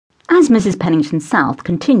As Mrs. Pennington South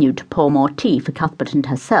continued to pour more tea for Cuthbert and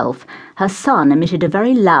herself, her son emitted a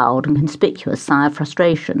very loud and conspicuous sigh of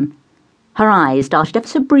frustration. Her eyes darted ever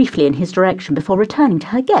so briefly in his direction before returning to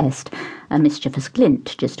her guest, a mischievous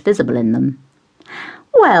glint just visible in them.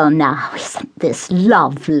 "Well now, isn't this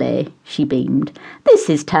lovely?" she beamed. "This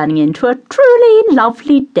is turning into a truly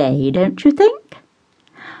lovely day, don't you think?"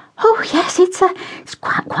 "Oh, yes, it's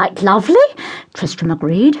quite lovely," Tristram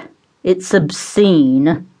agreed. "It's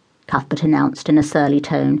obscene," Cuthbert announced in a surly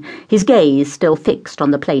tone, his gaze still fixed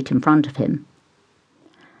on the plate in front of him.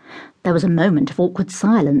 There was a moment of awkward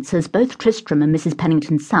silence as both Tristram and Mrs.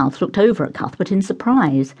 Pennington South looked over at Cuthbert in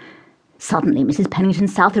surprise. Suddenly Mrs. Pennington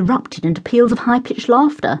South erupted into peals of high-pitched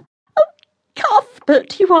laughter. "Oh,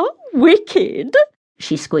 Cuthbert, you are wicked!"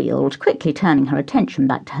 she squealed, quickly turning her attention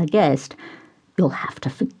back to her guest. "You'll have to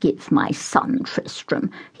forgive my son,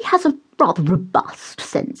 Tristram. He has a rather robust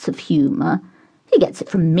sense of humour. He gets it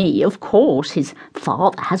from me, of course. His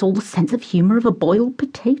father has all the sense of humour of a boiled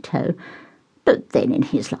potato. But then in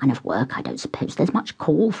his line of work I don't suppose there's much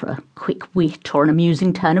call for a quick wit or an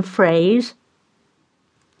amusing turn of phrase."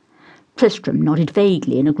 Tristram nodded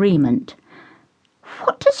vaguely in agreement.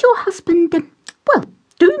 "What does your husband, do,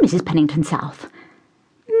 Mrs. Pennington South?"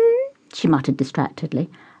 She muttered distractedly.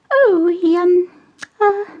 "Oh, he, I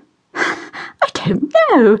don't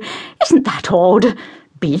know. Isn't that odd?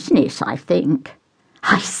 Business, I think."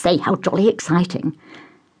 "I say, how jolly exciting."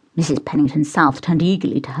 Mrs. Pennington South turned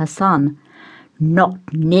eagerly to her son. "Not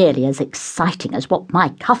nearly as exciting as what my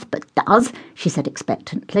Cuthbert does," she said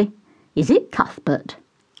expectantly. "Is it, Cuthbert?"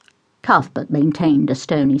 Cuthbert maintained a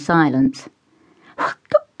stony silence.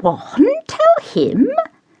 "Go on, tell him,"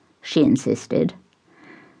 she insisted.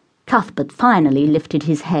 Cuthbert finally lifted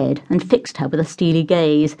his head and fixed her with a steely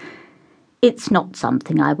gaze. "It's not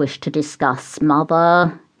something I wish to discuss,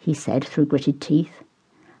 Mother," he said through gritted teeth.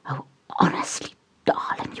 "Oh, honestly,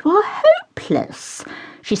 darling, you are hopeless,"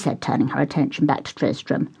 she said, turning her attention back to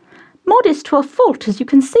Tristram. "Modest to a fault, as you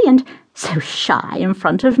can see, and so shy in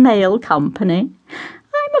front of male company.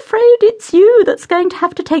 I'm afraid it's you that's going to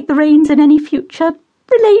have to take the reins in any future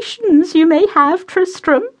relations you may have,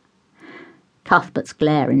 Tristram." Cuthbert's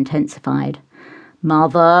glare intensified.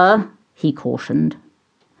 "Mother," he cautioned.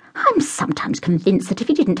 "I'm sometimes convinced that if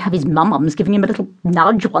he didn't have his mum-ums giving him a little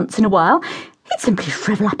nudge once in a while, he'd simply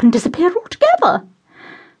shrivel up and disappear altogether."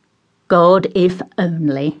 "God, if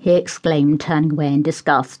only," he exclaimed, turning away in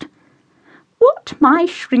disgust. "What my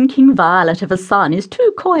shrinking violet of a son is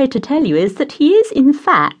too coy to tell you is that he is, in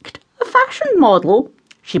fact, a fashion model,"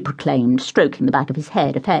 she proclaimed, stroking the back of his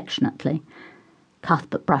head affectionately.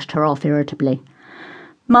 Cuthbert brushed her off irritably.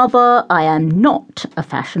 "Mother, I am not a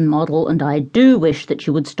fashion model, and I do wish that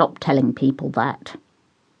you would stop telling people that."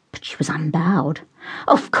 But she was unbowed.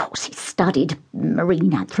 Of course he studied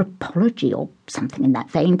marine anthropology or something in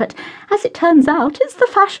that vein, but as it turns out, it's the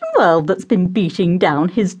fashion world that's been beating down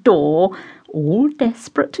his door, all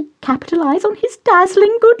desperate to capitalise on his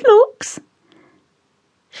dazzling good looks.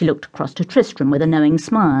 She looked across to Tristram with a knowing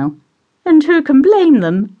smile. "And who can blame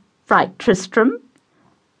them? Right, Tristram?"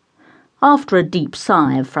 After a deep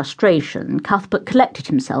sigh of frustration, Cuthbert collected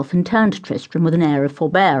himself and turned to Tristram with an air of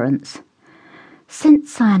forbearance.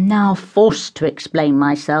 "Since I am now forced to explain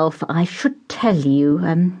myself, I should tell you,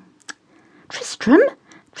 "Tristram?"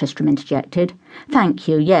 Tristram interjected. "Thank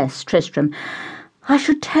you, yes, Tristram. I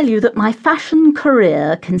should tell you that my fashion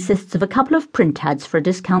career consists of a couple of print ads for a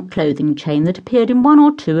discount clothing chain that appeared in one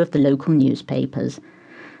or two of the local newspapers.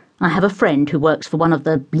 I have a friend who works for one of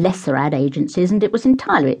the lesser ad agencies, and it was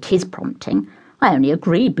entirely at his prompting. I only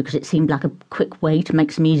agreed because it seemed like a quick way to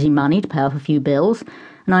make some easy money to pay off a few bills,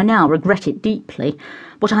 and I now regret it deeply.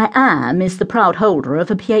 What I am is the proud holder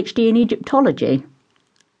of a PhD in Egyptology."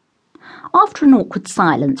 After an awkward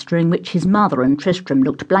silence during which his mother and Tristram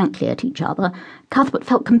looked blankly at each other, Cuthbert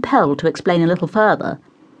felt compelled to explain a little further.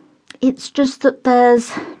 "It's just that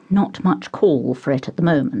there's not much call for it at the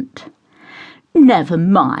moment." "Never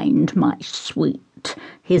mind, my sweet,"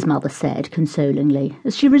 his mother said consolingly,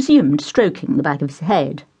 as she resumed stroking the back of his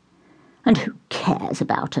head. "And who cares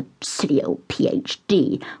about a silly old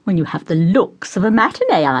PhD when you have the looks of a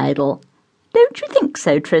matinee idol? Don't you think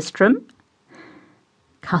so, Tristram?"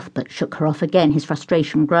 Cuthbert shook her off again, his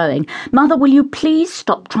frustration growing. "Mother, will you please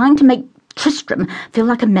stop trying to make Tristram feel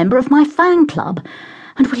like a member of my fan club?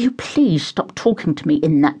 And will you please stop talking to me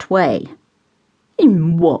in that way?"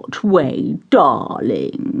 "In what way,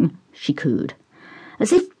 darling?" she cooed.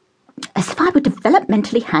 As if I were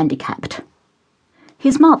developmentally handicapped."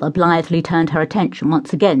 His mother blithely turned her attention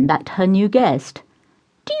once again back to her new guest.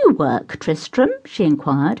 "Do you work, Tristram?" she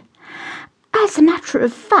inquired. "As a matter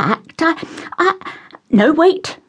of fact, No, wait,